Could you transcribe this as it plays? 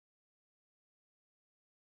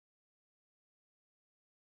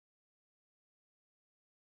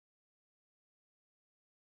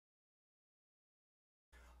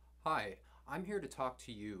Hi, I'm here to talk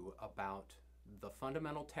to you about the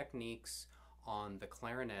fundamental techniques on the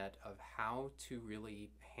clarinet of how to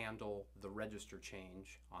really handle the register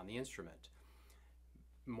change on the instrument.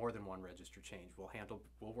 More than one register change.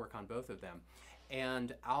 We'll work on both of them.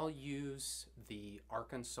 And I'll use the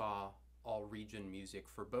Arkansas All Region music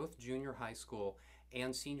for both junior high school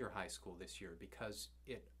and senior high school this year because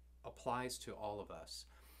it applies to all of us.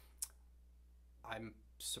 I'm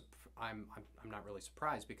I'm not really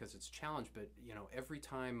surprised because it's a challenge, but every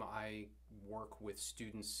time I work with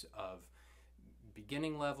students of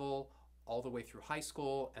beginning level all the way through high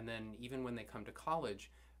school, and then even when they come to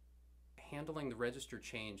college, handling the register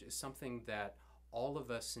change is something that all of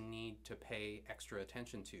us need to pay extra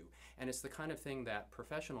attention to. And it's the kind of thing that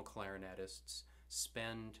professional clarinetists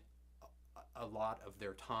spend a lot of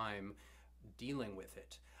their time dealing with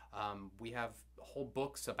it. We have whole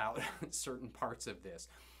books about certain parts of this.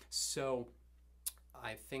 So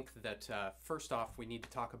I think that first off, we need to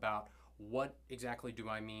talk about what exactly do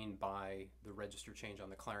I mean by the register change on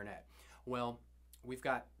the clarinet. Well, we've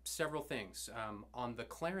got several things. On the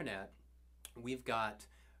clarinet, we've got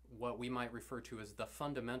what we might refer to as the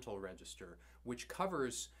fundamental register, which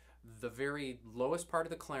covers the very lowest part of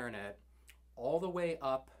the clarinet all the way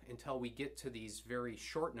up until we get to these very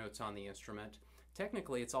short notes on the instrument.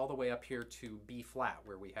 Technically, it's all the way up here to B flat,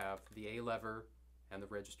 where we have the A lever and the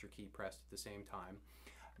register key pressed at the same time.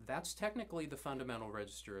 That's technically the fundamental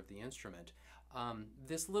register of the instrument.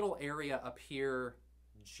 This little area up here,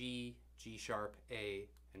 G, G sharp, A,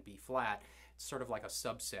 and B flat, it's sort of like a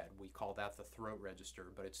subset. We call that the throat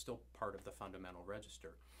register, but it's still part of the fundamental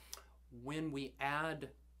register. When we add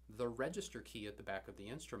the register key at the back of the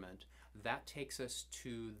instrument, that takes us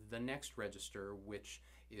to the next register, which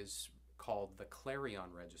is called the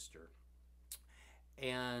clarion register.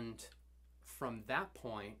 And from that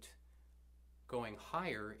point, going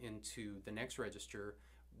higher into the next register,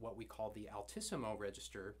 what we call the altissimo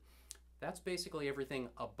register, that's basically everything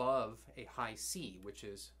above a high C, which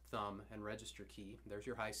is thumb and register key. There's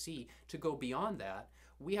your high C. To go beyond that,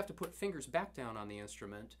 we have to put fingers back down on the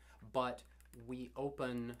instrument, but we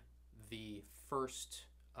open the first,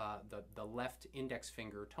 the left index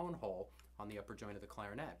finger tone hole on the upper joint of the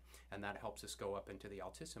clarinet, and that helps us go up into the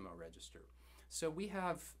altissimo register. So we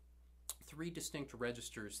have three distinct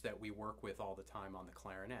registers that we work with all the time on the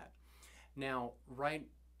clarinet. Now, right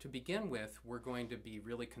to begin with, we're going to be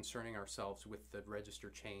really concerning ourselves with the register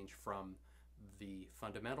change from the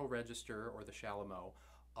fundamental register or the chalumeau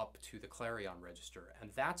up to the clarion register, and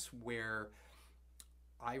that's where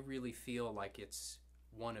I really feel like it's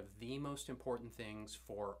one of the most important things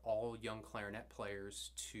for all young clarinet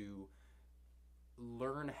players to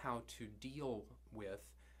learn how to deal with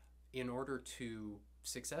in order to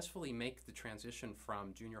successfully make the transition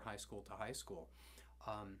from junior high school to high school.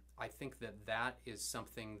 I think that that is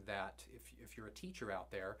something that, if you're a teacher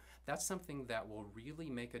out there, that's something that will really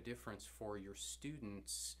make a difference for your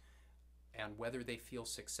students and whether they feel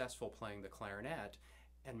successful playing the clarinet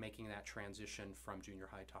and making that transition from junior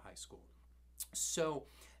high to high school. So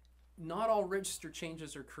not all register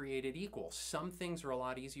changes are created equal. Some things are a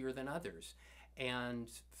lot easier than others. And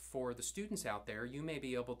for the students out there, you may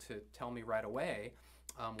be able to tell me right away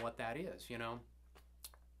what that is.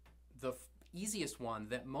 The easiest one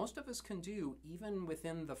that most of us can do, even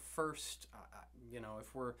within the first,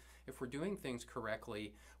 if we're doing things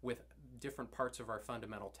correctly with different parts of our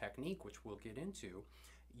fundamental technique, which we'll get into,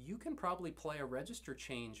 you can probably play a register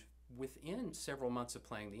change within several months of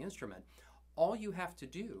playing the instrument. All you have to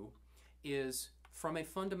do is, from a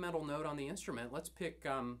fundamental note on the instrument, let's pick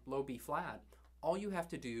low B flat, all you have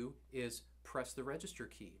to do is press the register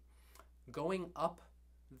key. Going up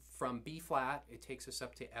from B flat, it takes us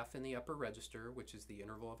up to F in the upper register, which is the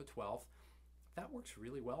interval of a 12th. That works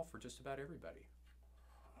really well for just about everybody.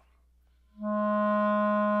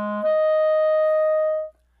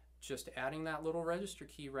 Just adding that little register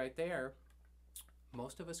key right there,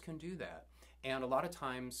 most of us can do that. And a lot of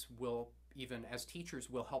times we'll, even as teachers,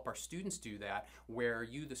 we'll help our students do that, where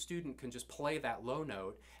you, the student, can just play that low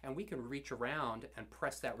note and we can reach around and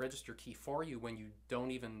press that register key for you when you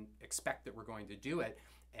don't even expect that we're going to do it,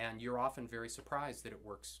 and you're often very surprised that it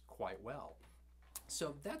works quite well.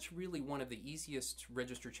 So that's really one of the easiest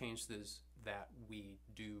register changes that we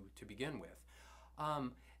do to begin with.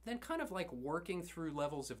 Then kind of like working through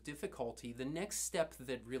levels of difficulty, the next step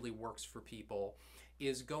that really works for people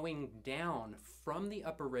is going down from the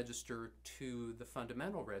upper register to the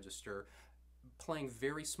fundamental register, playing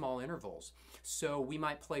very small intervals. So we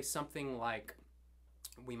might play something like,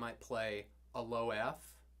 we might play a low F,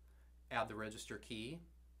 add the register key,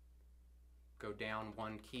 go down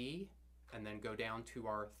one key, and then go down to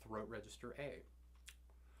our throat register A.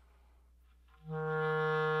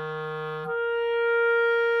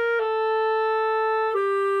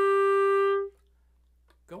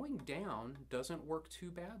 Going down doesn't work too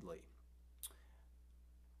badly.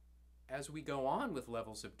 As we go on with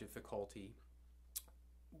levels of difficulty,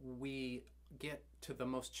 we get to the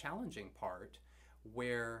most challenging part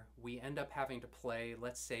where we end up having to play,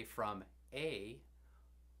 let's say, from A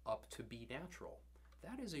up to B natural.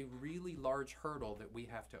 That is a really large hurdle that we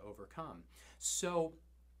have to overcome. So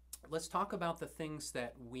let's talk about the things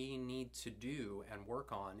that we need to do and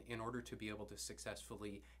work on in order to be able to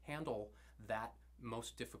successfully handle that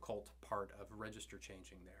most difficult part of register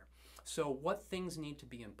changing there. So what things need to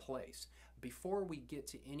be in place? Before we get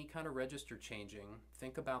to any kind of register changing,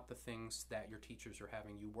 think about the things that your teachers are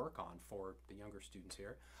having you work on for the younger students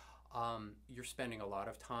here. You're spending a lot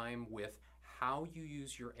of time with how you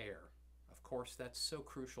use your air. Of course, that's so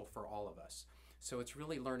crucial for all of us. So it's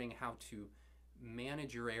really learning how to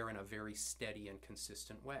manage your air in a very steady and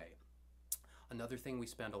consistent way. Another thing we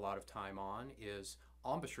spend a lot of time on is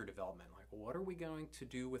embouchure development. Like, what are we going to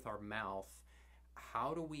do with our mouth?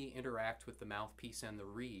 How do we interact with the mouthpiece and the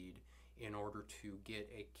reed in order to get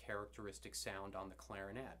a characteristic sound on the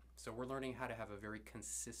clarinet? So we're learning how to have a very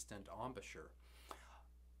consistent embouchure.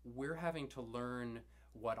 We're having to learn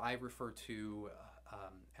what I refer to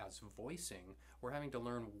as voicing. We're having to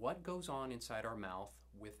learn what goes on inside our mouth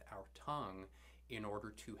with our tongue in order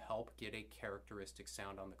to help get a characteristic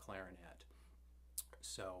sound on the clarinet.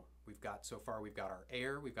 So so far we've got our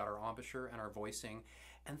air, we've got our embouchure and our voicing.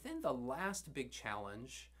 And then the last big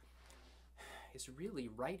challenge is really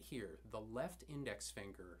right here. The left index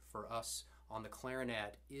finger for us on the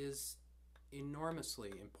clarinet is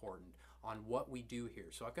enormously important on what we do here.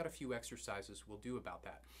 So I've got a few exercises we'll do about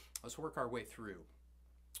that. Let's work our way through.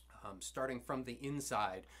 Starting from the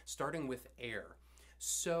inside, starting with air.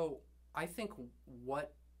 So I think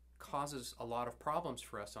what causes a lot of problems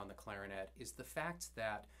for us on the clarinet is the fact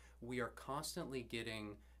that we are constantly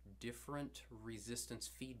getting different resistance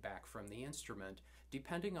feedback from the instrument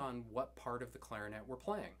depending on what part of the clarinet we're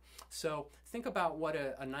playing. So think about what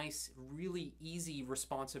a nice, really easy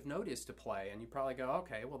responsive note is to play, and you probably go,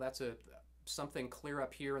 okay, well that's something clear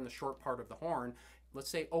up here in the short part of the horn. Let's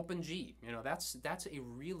say open G. You know, that's a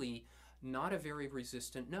really not a very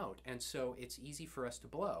resistant note, and so it's easy for us to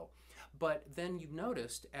blow. But then you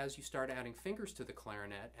noticed as you start adding fingers to the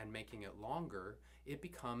clarinet and making it longer, it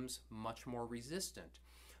becomes much more resistant.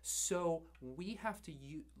 So we have to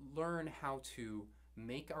learn how to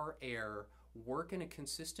make our air work in a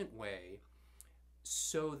consistent way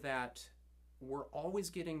so that we're always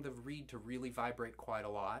getting the reed to really vibrate quite a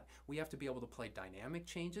lot. We have to be able to play dynamic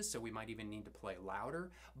changes, so we might even need to play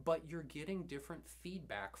louder, but you're getting different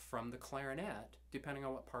feedback from the clarinet depending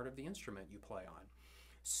on what part of the instrument you play on.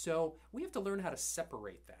 So we have to learn how to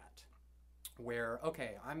separate that, where,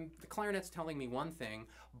 okay, the clarinet's telling me one thing,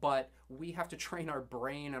 but we have to train our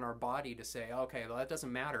brain and our body to say, okay, well, that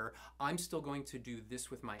doesn't matter. I'm still going to do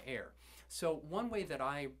this with my air. So one way that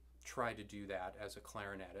I try to do that as a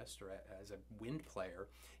clarinetist or as a wind player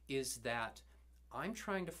is that I'm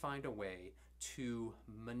trying to find a way to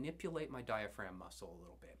manipulate my diaphragm muscle a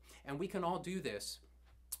little bit. And we can all do this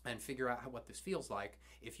and figure out what this feels like.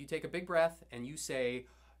 If you take a big breath and you say,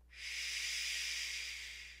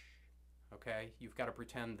 shh, okay, you've got to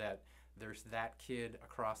pretend that there's that kid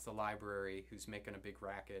across the library who's making a big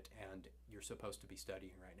racket and you're supposed to be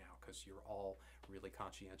studying right now because you're all really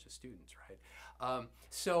conscientious students, right?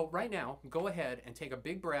 So right now, go ahead and take a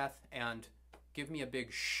big breath and give me a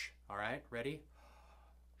big shh, all right? Ready?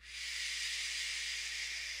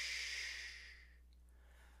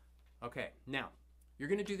 Okay, now, you're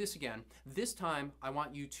going to do this again. This time, I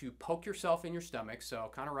want you to poke yourself in your stomach, so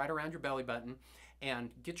kind of right around your belly button, and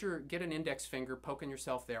get an index finger poking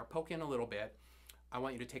yourself there. Poke in a little bit. I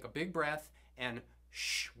want you to take a big breath and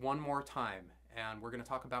shh one more time, and we're going to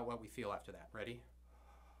talk about what we feel after that. Ready?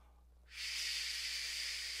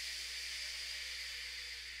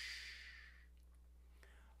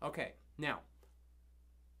 Okay, now,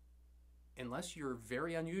 unless you're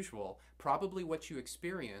very unusual, probably what you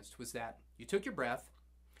experienced was that you took your breath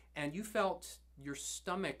and you felt your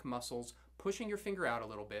stomach muscles pushing your finger out a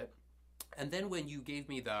little bit, and then when you gave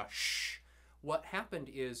me the shh, what happened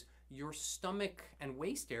is your stomach and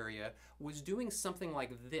waist area was doing something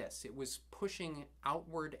like this. It was pushing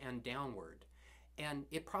outward and downward, and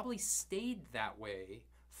it probably stayed that way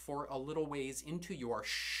for a little ways into your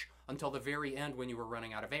shh until the very end when you were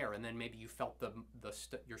running out of air, and then maybe you felt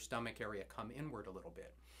your stomach area come inward a little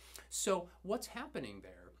bit. So what's happening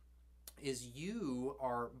there is you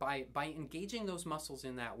are, by engaging those muscles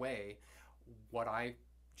in that way, what I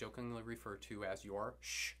jokingly refer to as your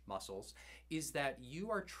shh muscles, is that you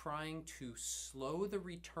are trying to slow the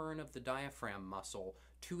return of the diaphragm muscle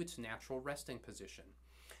to its natural resting position.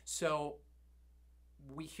 So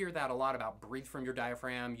we hear that a lot about breathe from your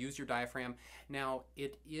diaphragm, use your diaphragm. Now,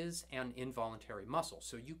 it is an involuntary muscle,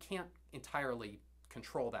 so you can't entirely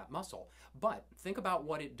control that muscle. But think about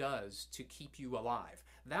what it does to keep you alive.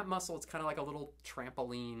 That muscle, it's kind of like a little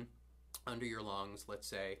trampoline under your lungs, let's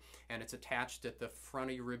say, and it's attached at the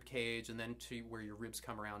front of your rib cage, and then to where your ribs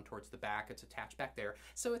come around towards the back, it's attached back there.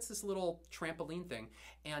 So it's this little trampoline thing,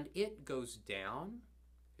 and it goes down,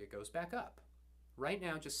 it goes back up. Right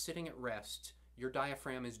now, just sitting at rest, your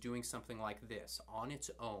diaphragm is doing something like this on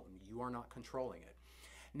its own. You are not controlling it.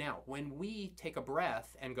 Now, when we take a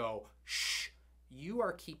breath and go shh, you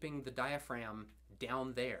are keeping the diaphragm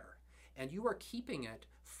down there, and you are keeping it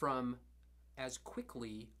from as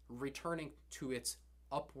quickly returning to its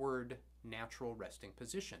upward natural resting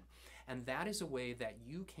position. And that is a way that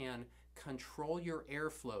you can control your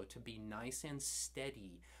airflow to be nice and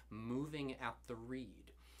steady, moving at the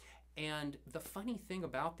reed. And the funny thing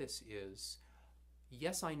about this is,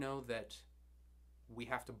 yes, I know that we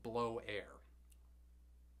have to blow air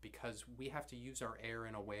because we have to use our air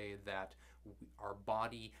in a way that our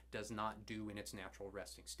body does not do in its natural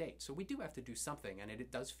resting state. So we do have to do something, and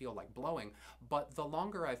it does feel like blowing, but the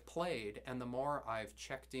longer I've played and the more I've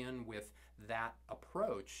checked in with that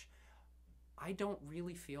approach, I don't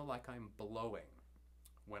really feel like I'm blowing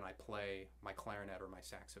when I play my clarinet or my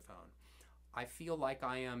saxophone. I feel like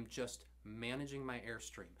I am just managing my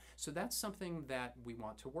airstream. So that's something that we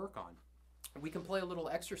want to work on. We can play a little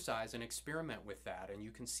exercise and experiment with that, and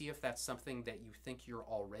you can see if that's something that you think you're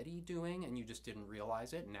already doing and you just didn't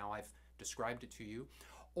realize it, and now I've described it to you.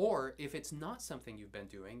 Or if it's not something you've been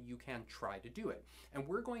doing, you can try to do it. And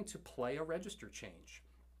we're going to play a register change.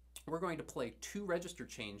 We're going to play 2 register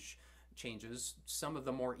changes, some of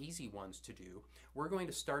the more easy ones to do. We're going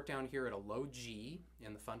to start down here at a low G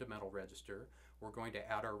in the fundamental register. We're going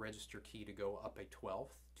to add our register key to go up a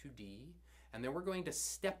 12th to D. And then we're going to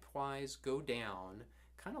stepwise go down,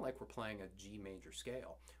 kind of like we're playing a G major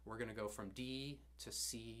scale. We're going to go from D to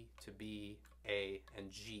C to B, A,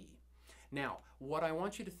 and G. Now, what I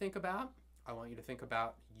want you to think about, I want you to think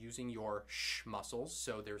about using your shh muscles.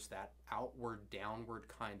 So there's that outward, downward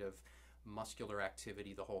kind of muscular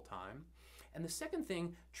activity the whole time. And the second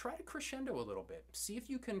thing, try to crescendo a little bit. See if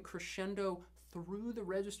you can crescendo through the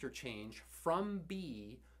register change from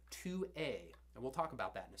B to A. And we'll talk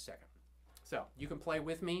about that in a second. So you can play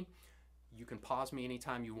with me. You can pause me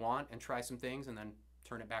anytime you want and try some things and then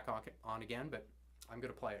turn it back on again, but I'm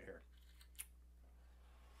going to play it here.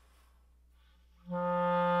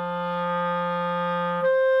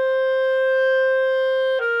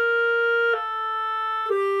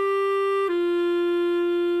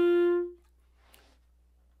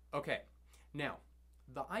 Okay, now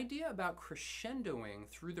the idea about crescendoing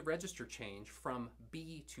through the register change from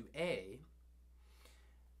B to A,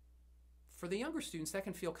 for the younger students, that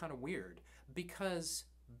can feel kind of weird because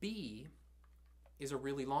B is a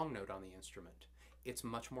really long note on the instrument. It's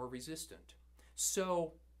much more resistant.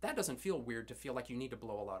 So that doesn't feel weird to feel like you need to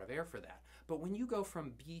blow a lot of air for that. But when you go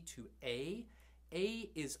from B to A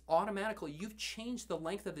is automatically, you've changed the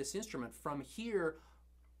length of this instrument from here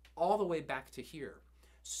all the way back to here.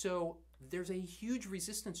 So there's a huge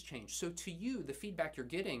resistance change. So to you, the feedback you're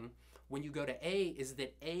getting when you go to A is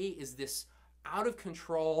that A is this out of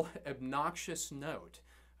control, obnoxious note,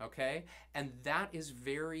 okay? And that is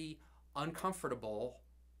very uncomfortable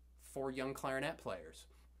for young clarinet players.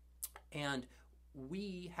 And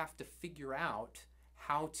we have to figure out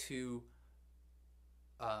how to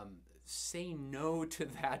say no to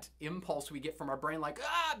that impulse we get from our brain, like,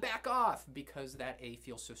 back off, because that A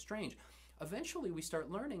feels so strange. Eventually, we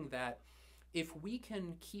start learning that if we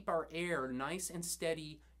can keep our air nice and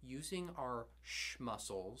steady using our shh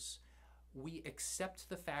muscles, we accept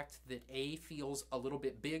the fact that A feels a little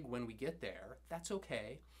bit big when we get there. That's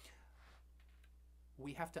okay.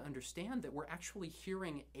 We have to understand that we're actually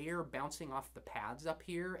hearing air bouncing off the pads up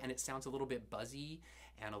here, and it sounds a little bit buzzy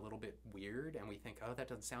and a little bit weird, and we think, oh, that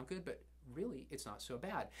doesn't sound good, but really, it's not so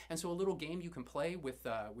bad. And so a little game you can play with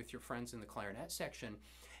your friends in the clarinet section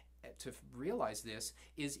to realize this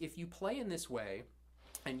is if you play in this way,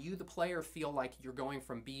 and you, the player, feel like you're going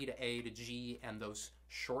from B to A to G and those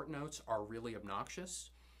short notes are really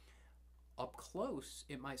obnoxious, up close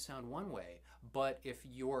it might sound one way, but if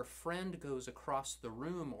your friend goes across the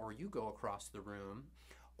room or you go across the room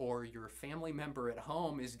or your family member at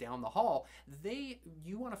home is down the hall,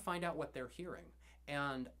 you want to find out what they're hearing.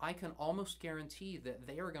 And I can almost guarantee that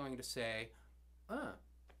they are going to say,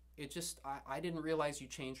 I didn't realize you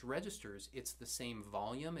changed registers. It's the same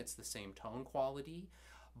volume, it's the same tone quality,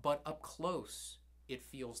 but up close, it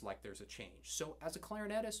feels like there's a change. So as a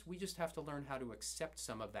clarinetist, we just have to learn how to accept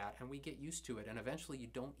some of that, and we get used to it, and eventually you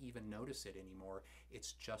don't even notice it anymore.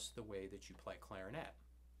 It's just the way that you play clarinet.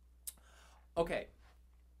 Okay,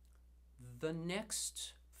 the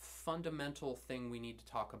next fundamental thing we need to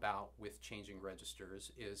talk about with changing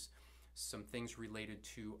registers is some things related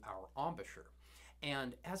to our embouchure.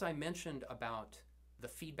 And as I mentioned about the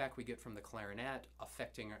feedback we get from the clarinet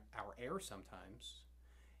affecting our air sometimes,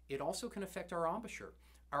 it also can affect our embouchure.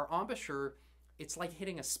 Our embouchure, it's like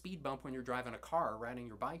hitting a speed bump when you're driving a car, riding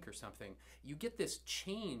your bike or something. You get this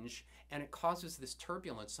change and it causes this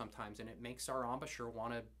turbulence sometimes, and it makes our embouchure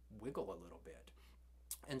want to wiggle a little bit.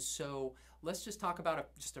 And so let's just talk about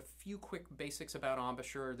just a few quick basics about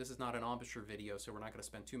embouchure. This is not an embouchure video, so we're not going to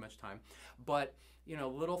spend too much time. But, you know,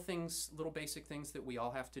 little things, little basic things that we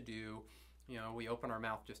all have to do. You know, we open our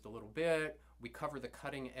mouth just a little bit. We cover the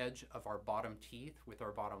cutting edge of our bottom teeth with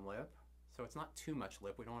our bottom lip. So it's not too much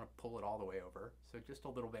lip. We don't want to pull it all the way over. So just a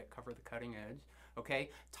little bit, cover the cutting edge. Okay,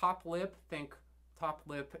 top lip, think top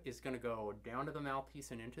lip is going to go down to the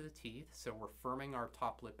mouthpiece and into the teeth. So we're firming our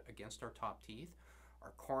top lip against our top teeth.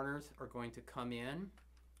 Our corners are going to come in.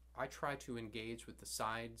 I try to engage with the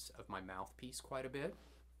sides of my mouthpiece quite a bit.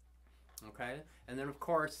 Okay, and then of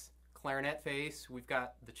course, clarinet face, we've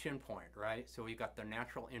got the chin point, right? So we've got the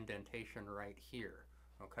natural indentation right here,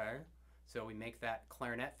 okay? So we make that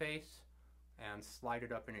clarinet face and slide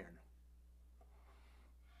it up and in.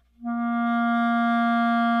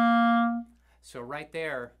 So right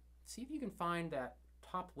there, see if you can find that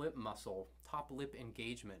top lip muscle, top lip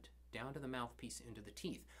engagement down to the mouthpiece into the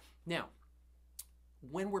teeth. Now,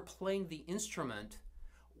 when we're playing the instrument,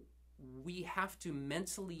 we have to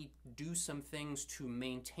mentally do some things to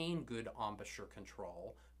maintain good embouchure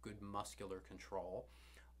control, good muscular control,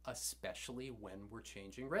 especially when we're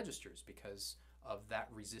changing registers because of that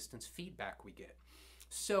resistance feedback we get.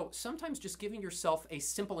 So sometimes just giving yourself a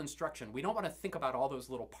simple instruction. We don't want to think about all those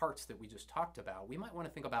little parts that we just talked about. We might want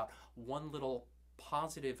to think about one little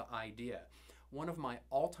positive idea. One of my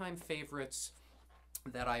all-time favorites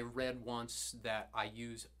that I read once that I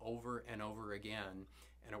use over and over again,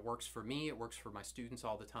 and it works for me, it works for my students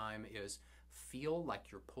all the time, is feel like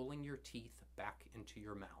you're pulling your teeth back into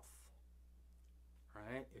your mouth.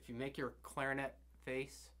 Right? If you make your clarinet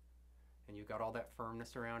face and you've got all that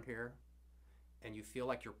firmness around here and you feel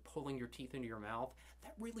like you're pulling your teeth into your mouth,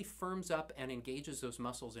 that really firms up and engages those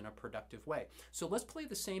muscles in a productive way. So let's play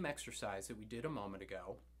the same exercise that we did a moment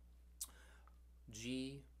ago.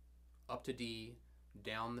 G, up to D,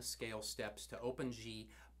 down the scale steps to open G,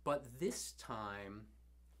 but this time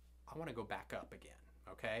I want to go back up again,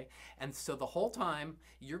 okay? And so the whole time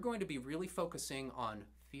you're going to be really focusing on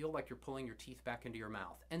feel like you're pulling your teeth back into your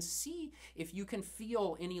mouth, and see if you can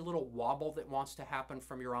feel any little wobble that wants to happen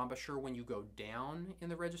from your embouchure when you go down in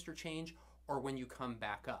the register change or when you come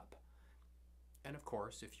back up. And of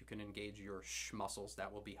course, if you can engage your sh muscles,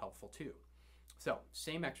 that will be helpful too. So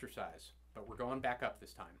same exercise, but we're going back up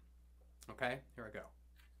this time. Okay, here I go.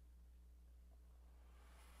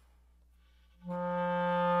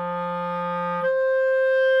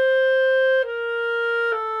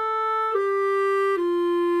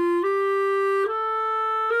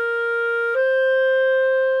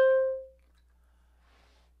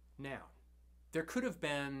 Now, there could have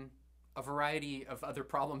been a variety of other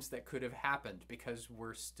problems that could have happened because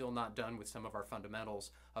we're still not done with some of our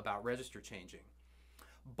fundamentals about register changing.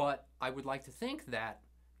 But I would like to think that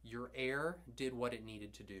your air did what it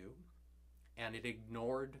needed to do, and it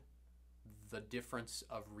ignored the difference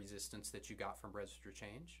of resistance that you got from register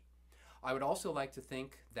change. I would also like to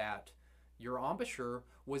think that your embouchure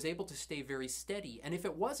was able to stay very steady, and if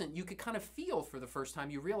it wasn't, you could kind of feel for the first time,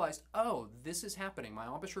 you realized, oh, this is happening, my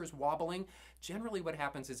embouchure is wobbling. Generally what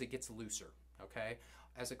happens is it gets looser, okay?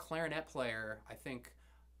 As a clarinet player, I think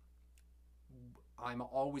I'm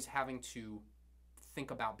always having to think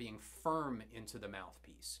about being firm into the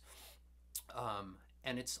mouthpiece.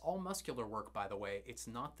 And it's all muscular work, by the way. It's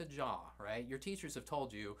not the jaw, right? Your teachers have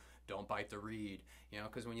told you, don't bite the reed, you know,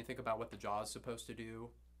 because when you think about what the jaw is supposed to do,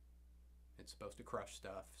 it's supposed to crush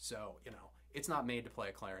stuff. So, you know, it's not made to play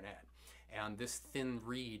a clarinet. And this thin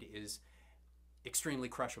reed is extremely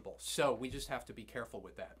crushable. So we just have to be careful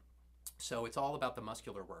with that. So it's all about the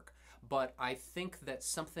muscular work. But I think that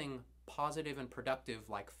something positive and productive,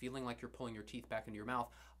 like feeling like you're pulling your teeth back into your mouth,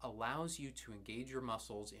 allows you to engage your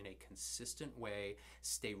muscles in a consistent way,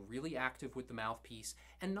 stay really active with the mouthpiece,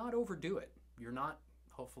 and not overdo it. You're not,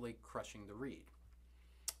 hopefully, crushing the reed.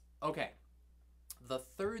 Okay, The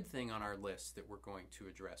third thing on our list that we're going to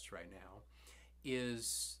address right now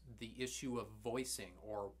is the issue of voicing,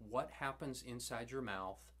 or what happens inside your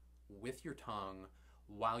mouth with your tongue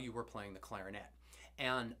while you were playing the clarinet.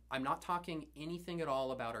 And I'm not talking anything at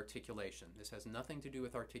all about articulation. This has nothing to do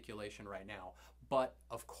with articulation right now, but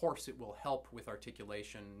of course it will help with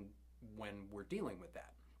articulation when we're dealing with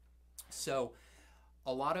that. So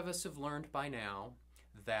a lot of us have learned by now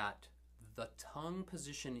that the tongue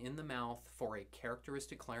position in the mouth for a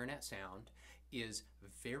characteristic clarinet sound is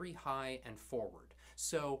very high and forward.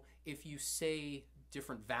 So if you say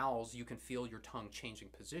different vowels, you can feel your tongue changing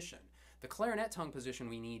position. The clarinet tongue position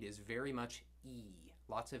we need is very much E,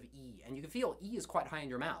 lots of E. And you can feel E is quite high in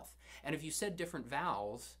your mouth. And if you said different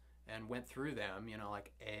vowels and went through them, you know,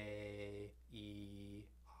 like A, E,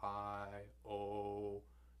 I, O,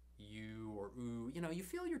 U, or U, you know, you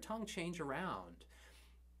feel your tongue change around.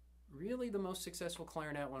 Really, the most successful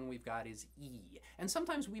clarinet one we've got is E. And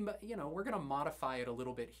sometimes we're going to modify it a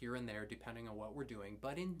little bit here and there depending on what we're doing.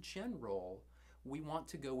 But in general, we want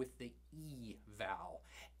to go with the E vowel.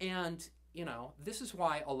 And, you know, this is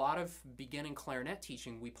why a lot of beginning clarinet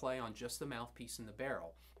teaching, we play on just the mouthpiece and the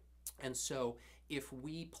barrel. And so if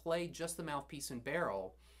we play just the mouthpiece and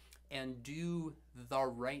barrel and do the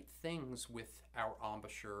right things with our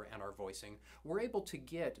embouchure and our voicing, we're able to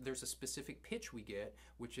get, there's a specific pitch we get,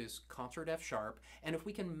 which is concert F sharp, and if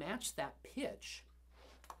we can match that pitch,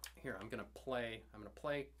 here I'm gonna play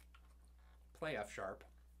F sharp,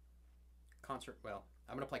 I'm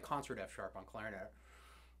gonna play concert F sharp on clarinet.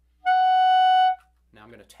 Now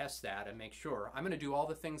I'm gonna test that and make sure. I'm gonna do all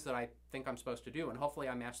the things that I think I'm supposed to do, and hopefully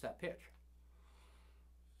I match that pitch.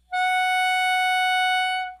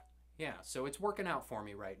 Yeah, so it's working out for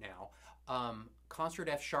me right now. Concert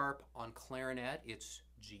F sharp on clarinet, it's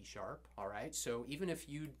G sharp, all right? So even if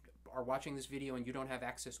you are watching this video and you don't have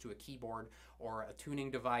access to a keyboard or a tuning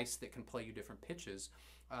device that can play you different pitches,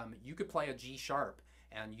 you could play a G sharp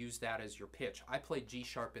and use that as your pitch. I played G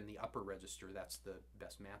sharp in the upper register, that's the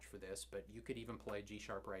best match for this, but you could even play G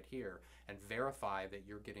sharp right here and verify that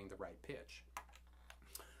you're getting the right pitch.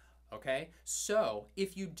 Okay, so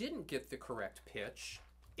if you didn't get the correct pitch,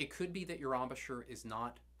 it could be that your embouchure is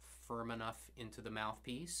not firm enough into the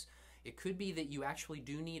mouthpiece. It could be that you actually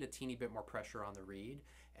do need a teeny bit more pressure on the reed,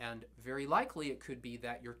 and very likely it could be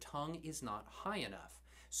that your tongue is not high enough.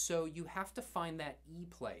 So you have to find that E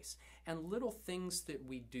place, and little things that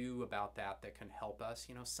we do about that can help us.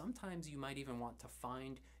 You know, sometimes you might even want to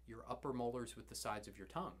find your upper molars with the sides of your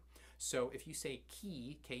tongue. So if you say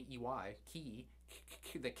key, K-E-Y, key,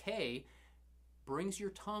 the K brings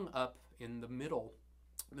your tongue up in the middle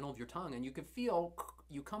of your tongue, and you can feel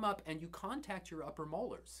you come up and you contact your upper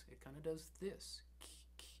molars. It kind of does this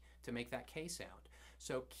to make that K sound.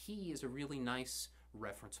 So key is a really nice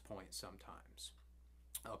reference point sometimes.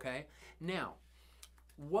 Okay, now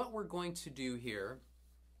what we're going to do here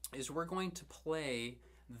is we're going to play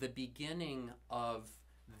the beginning of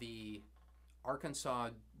the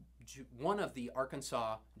one of the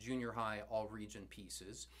Arkansas Junior High all-region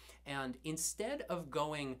pieces, and instead of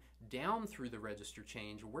going down through the register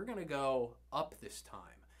change, we're going to go up this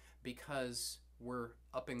time because we're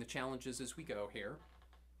upping the challenges as we go here,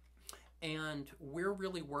 and we're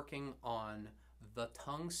really working on the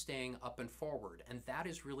tongue staying up and forward, and that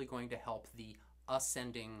is really going to help the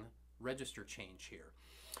ascending register change here.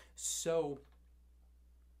 So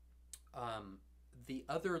the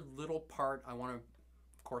other little part I want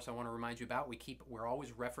to remind you about, we're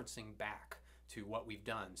always referencing back to what we've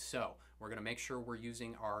done. So we're going to make sure we're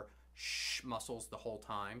using our sh muscles the whole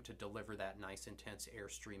time to deliver that nice intense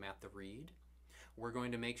airstream at the reed. We're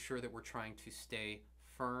going to make sure that we're trying to stay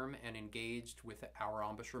firm and engaged with our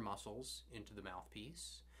embouchure muscles into the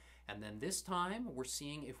mouthpiece. And then this time we're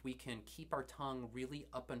seeing if we can keep our tongue really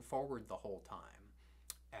up and forward the whole time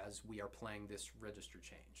as we are playing this register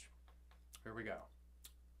change. Here we go.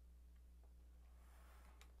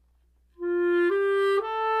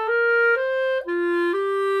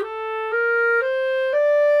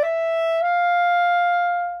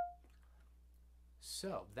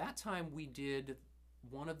 So that time we did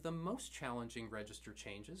one of the most challenging register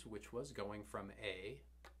changes, which was going from A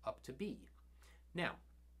up to B. Now,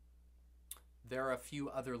 there are a few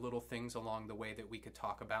other little things along the way that we could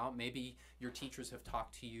talk about. Maybe your teachers have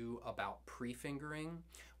talked to you about pre-fingering,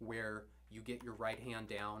 where you get your right hand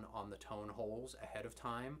down on the tone holes ahead of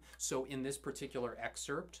time. So in this particular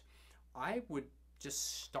excerpt, I would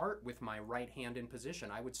just start with my right hand in position.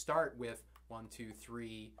 I would start with 1, 2,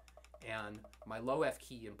 3, and my low F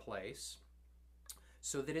key in place,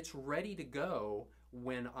 so that it's ready to go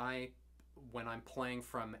when I when I'm playing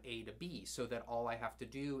from A to B, so that all I have to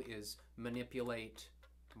do is manipulate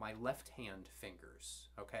my left hand fingers.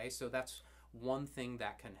 Okay, so that's one thing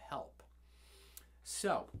that can help.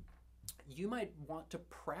 So you might want to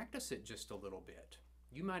practice it just a little bit.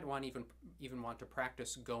 You might want even want to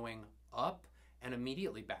practice going up and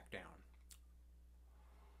immediately back down.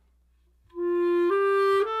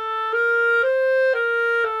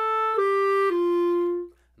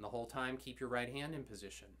 And the whole time keep your right hand in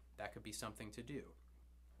position. That could be something to do.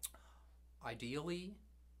 Ideally,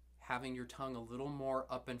 having your tongue a little more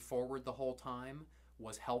up and forward the whole time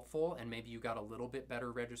was helpful, and maybe you got a little bit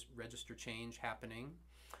better register change happening.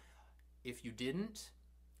 If you didn't,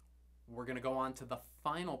 we're going to go on to the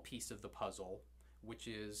final piece of the puzzle, which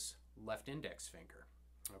is left index finger.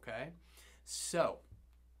 Okay? So,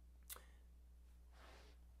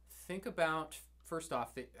 think about, first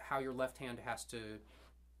off, how your left hand has to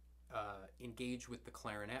engage with the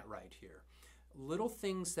clarinet right here. Little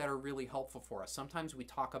things that are really helpful for us. Sometimes we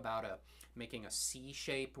talk about making a C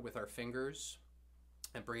shape with our fingers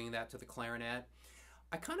and bringing that to the clarinet.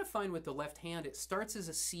 I kind of find with the left hand, it starts as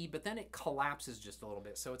a C, but then it collapses just a little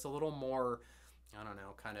bit. So it's a little more, I don't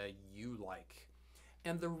know, kind of U-like.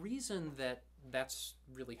 And the reason that that's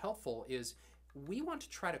really helpful is we want to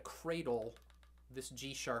try to cradle this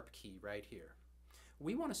G sharp key right here.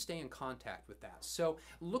 We want to stay in contact with that. So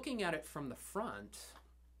looking at it from the front,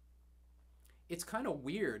 it's kind of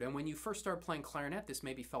weird, and when you first start playing clarinet, this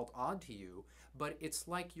maybe felt odd to you, but it's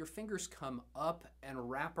like your fingers come up and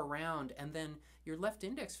wrap around, and then your left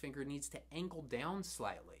index finger needs to angle down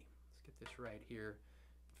slightly. Let's get this right here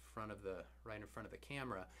right in front of the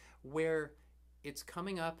camera, where it's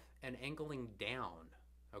coming up and angling down,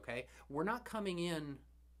 okay? We're not coming in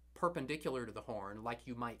perpendicular to the horn like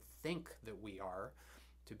you might think that we are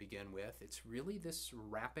to begin with. It's really this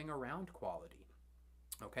wrapping around quality.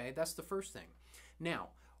 Okay, that's the first thing. Now,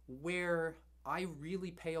 where I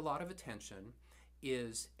really pay a lot of attention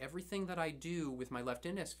is everything that I do with my left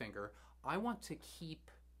index finger, I want to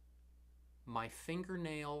keep my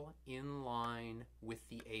fingernail in line with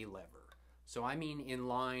the A lever. So I mean in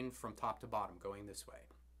line from top to bottom, going this way.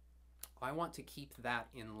 I want to keep that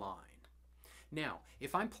in line. Now,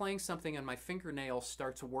 if I'm playing something and my fingernail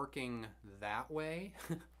starts working that way,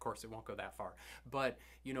 of course it won't go that far, but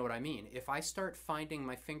you know what I mean. If I start finding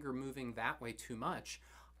my finger moving that way too much,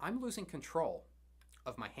 I'm losing control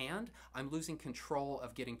of my hand. I'm losing control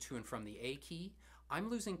of getting to and from the A key. I'm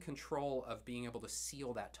losing control of being able to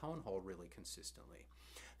seal that tone hole really consistently.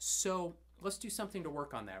 So let's do something to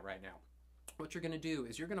work on that right now. What you're going to do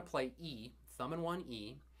is you're going to play E, thumb in one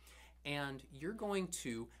E, and you're going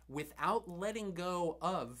to, without letting go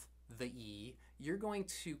of the E, you're going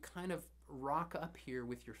to kind of rock up here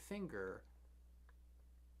with your finger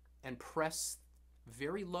and press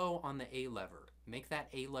very low on the A lever. Make that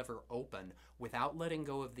A lever open without letting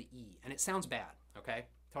go of the E. And it sounds bad, okay?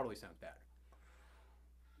 Totally sounds bad.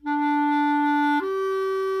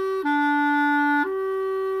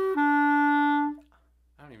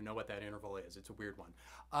 I don't even know what that interval is. It's a weird one.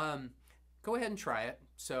 Go ahead and try it.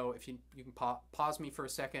 So if you can pause me for a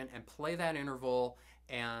second and play that interval,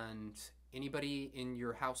 and anybody in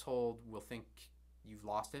your household will think you've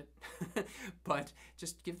lost it. But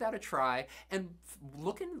just give that a try and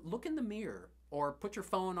look in the mirror, or put your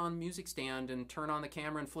phone on music stand and turn on the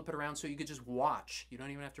camera and flip it around so you could just watch. You don't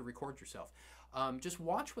even have to record yourself. Just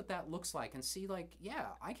watch what that looks like and see, like, yeah,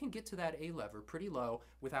 I can get to that A lever pretty low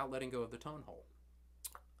without letting go of the tone hole.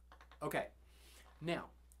 Okay, now,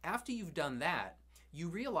 after you've done that, you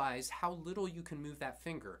realize how little you can move that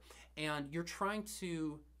finger, and you're trying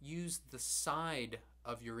to use the side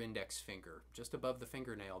of your index finger, just above the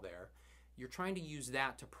fingernail there. You're trying to use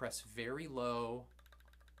that to press very low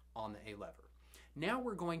on the A lever. Now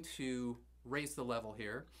we're going to raise the level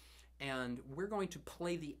here, and we're going to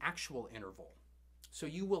play the actual interval. So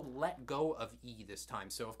you will let go of E this time.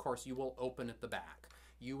 So of course you will open at the back.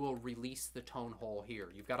 You will release the tone hole here.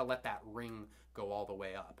 You've got to let that ring go all the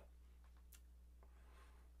way up.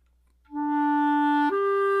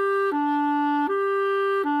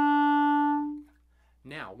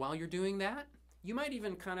 Now, while you're doing that, you might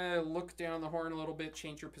even kind of look down the horn a little bit,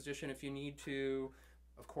 change your position if you need to.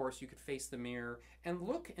 Of course, you could face the mirror and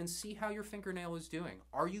look and see how your fingernail is doing.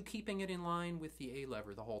 Are you keeping it in line with the A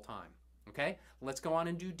lever the whole time? Okay, let's go on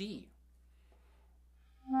and do D.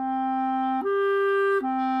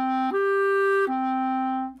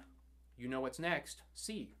 You know what's next,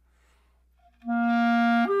 C.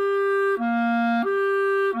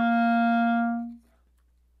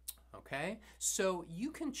 Okay, so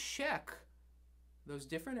you can check those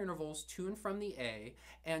different intervals to and from the A,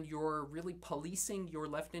 and you're really policing your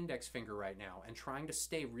left index finger right now and trying to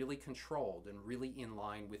stay really controlled and really in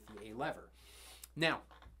line with the A lever. Now,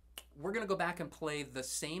 we're going to go back and play the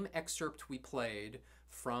same excerpt we played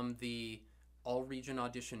from the all-region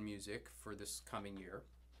audition music for this coming year.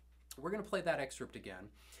 We're going to play that excerpt again.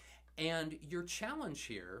 And your challenge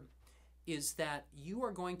here is that you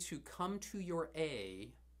are going to come to your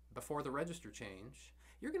A before the register change.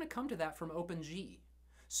 You're going to come to that from open G.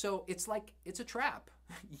 So it's like, it's a trap.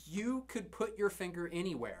 You could put your finger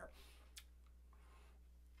anywhere.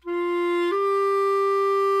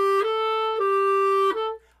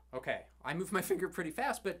 Okay, I moved my finger pretty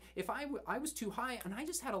fast, but if I was too high and I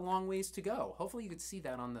just had a long ways to go. Hopefully you could see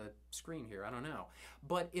that on the screen here, I don't know.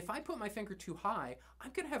 But if I put my finger too high,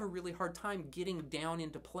 I'm gonna have a really hard time getting down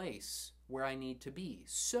into place where I need to be.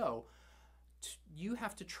 So you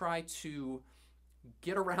have to try to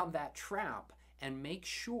get around that trap and make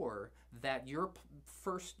sure that your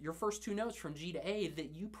first two notes from G to A,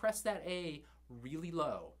 that you press that A really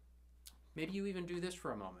low. Maybe you even do this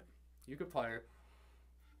for a moment. You could play it.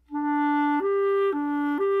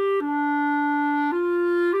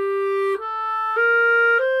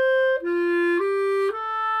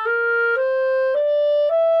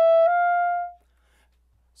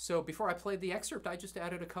 So before I played the excerpt, I just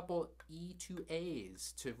added a couple E to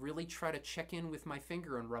A's to really try to check in with my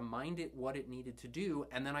finger and remind it what it needed to do,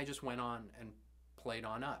 and then I just went on and played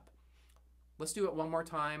on up. Let's do it one more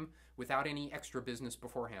time without any extra business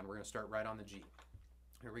beforehand. We're going to start right on the G.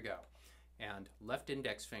 Here we go. And left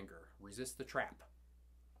index finger, resist the trap.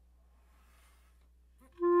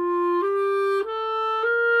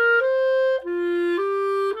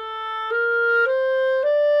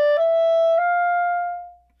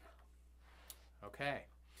 Okay,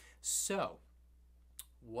 so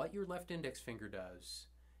what your left index finger does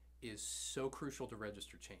is so crucial to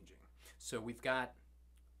register changing. So we've got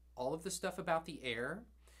all of the stuff about the air,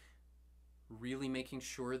 really making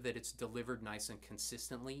sure that it's delivered nice and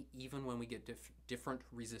consistently, even when we get different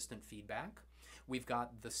resistant feedback. We've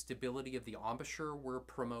got the stability of the embouchure we're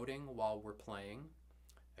promoting while we're playing.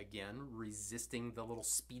 Again, resisting the little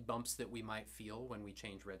speed bumps that we might feel when we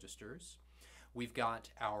change registers. We've got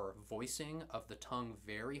our voicing of the tongue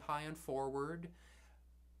very high and forward,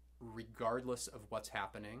 regardless of what's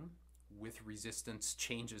happening, with resistance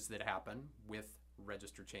changes that happen with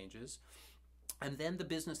register changes. And then the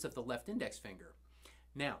business of the left index finger.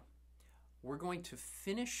 Now, we're going to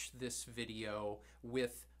finish this video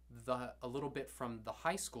with a little bit from the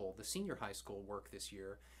high school, the senior high school work this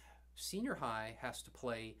year. Senior high has to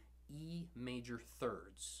play E major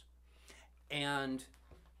thirds. And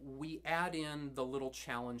we add in the little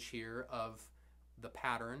challenge here of the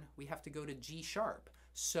pattern. We have to go to G sharp.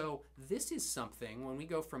 So this is something, when we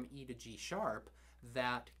go from E to G sharp,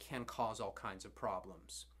 that can cause all kinds of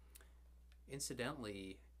problems.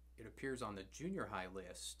 Incidentally, it appears on the junior high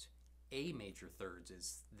list, A major thirds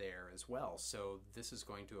is there as well. So this is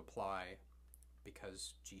going to apply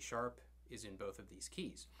because G sharp is in both of these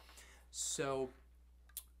keys. So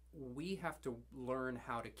we have to learn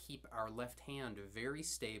how to keep our left hand very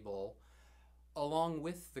stable along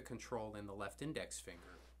with the control in the left index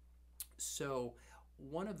finger. So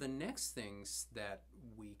one of the next things that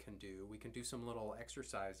we can do some little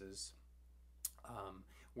exercises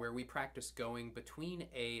where we practice going between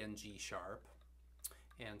A and G sharp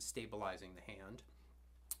and stabilizing the hand.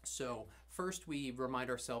 So first we remind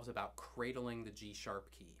ourselves about cradling the G sharp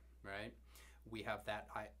key, right? We have that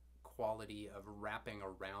quality of wrapping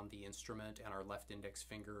around the instrument, and our left index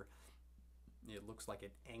finger, it looks like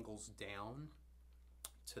it angles down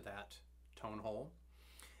to that tone hole.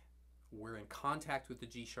 We're in contact with the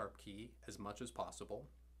G sharp key as much as possible.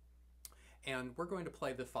 And we're going to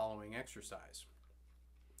play the following exercise.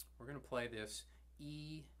 We're going to play this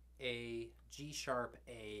E, A, G sharp,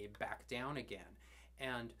 A, back down again.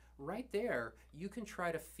 And right there, you can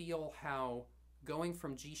try to feel how going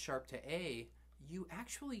from G sharp to A, you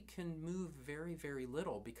actually can move very, very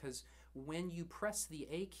little, because when you press the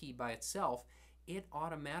A key by itself, it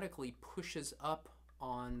automatically pushes up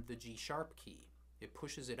on the G sharp key. It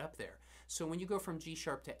pushes it up there. So when you go from G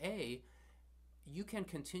sharp to A, you can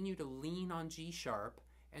continue to lean on G sharp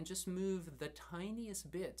and just move the tiniest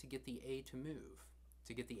bit to get the A to move,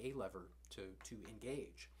 to get the A lever to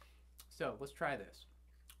engage. So let's try this.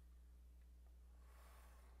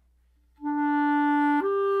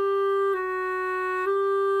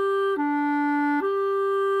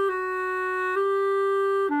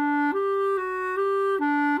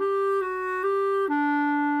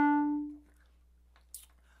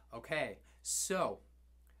 Okay, so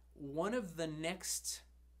one of the next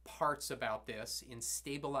parts about this in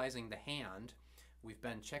stabilizing the hand. We've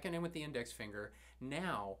been checking in with the index finger.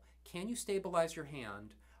 Now, can you stabilize your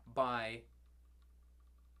hand by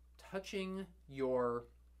touching your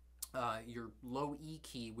low E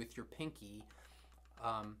key with your pinky,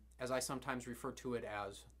 as I sometimes refer to it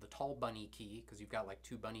as the tall bunny key, because you've got like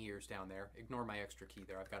 2 bunny ears down there. Ignore my extra key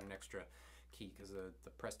there. I've got an extra key because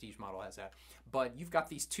the Prestige model has that. But you've got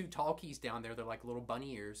these 2 tall keys down there. They're like little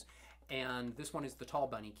bunny ears. And this one is the tall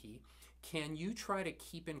bunny key. Can you try to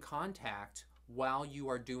keep in contact while you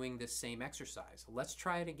are doing this same exercise? Let's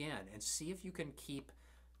try it again and see if you can keep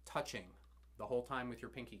touching the whole time with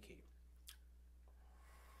your pinky key.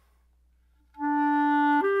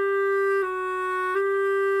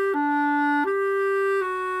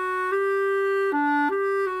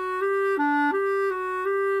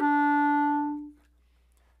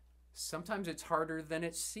 Sometimes it's harder than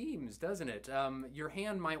it seems, doesn't it? Your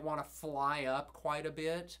hand might want to fly up quite a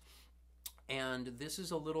bit, and this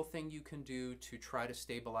is a little thing you can do to try to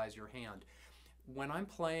stabilize your hand. When I'm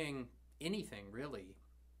playing anything, really,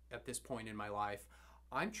 at this point in my life,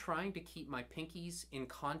 I'm trying to keep my pinkies in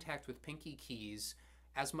contact with pinky keys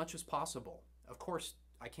as much as possible. Of course,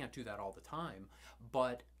 I can't do that all the time,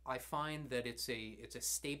 but I find that it's a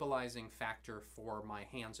stabilizing factor for my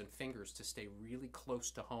hands and fingers to stay really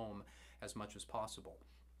close to home as much as possible.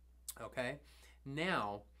 Okay?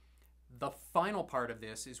 Now, the final part of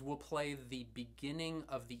this is we'll play the beginning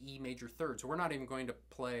of the E major third. So we're not even going to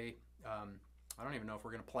play, I don't even know if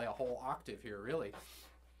we're going to play a whole octave here, really.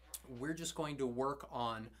 We're just going to work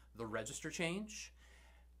on the register change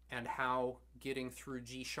and how getting through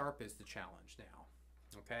G sharp is the challenge now.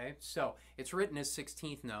 Okay, so it's written as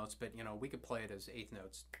 16th notes, but you know, we could play it as 8th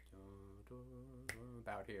notes.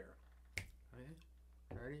 About here. Okay,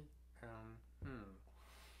 ready?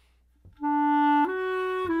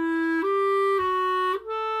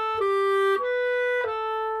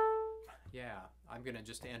 Yeah, I'm gonna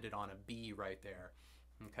just end it on a B right there.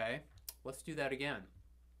 Okay, let's do that again.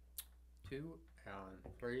 2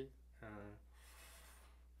 and 3 and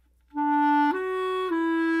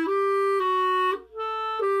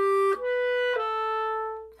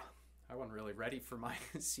I wasn't really ready for my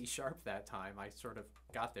C sharp that time. I sort of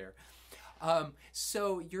got there.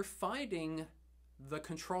 So you're finding the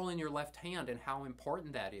control in your left hand and how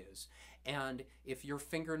important that is. And if your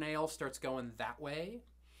fingernail starts going that way,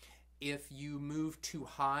 if you move too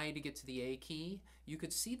high to get to the A key, you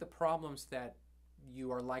could see the problems that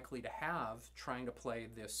you are likely to have trying to play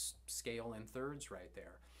this scale in thirds right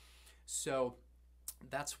there. So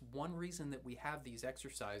that's one reason that we have these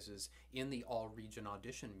exercises in the all-region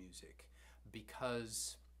audition music,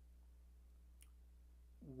 because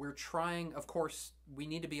we're trying, of course, we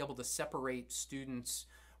need to be able to separate students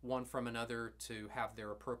one from another to have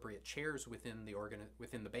their appropriate chairs within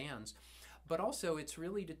the bands, but also it's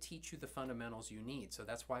really to teach you the fundamentals you need. So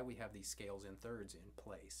that's why we have these scales in thirds in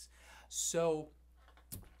place. So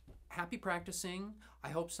happy practicing. I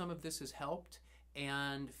hope some of this has helped,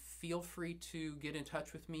 and feel free to get in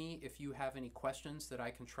touch with me if you have any questions that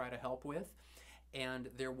I can try to help with. And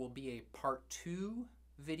there will be a part 2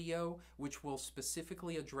 video which will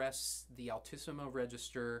specifically address the altissimo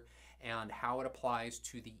register and how it applies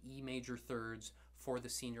to the E major thirds for the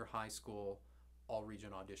senior high school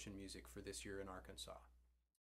all-region audition music for this year in Arkansas.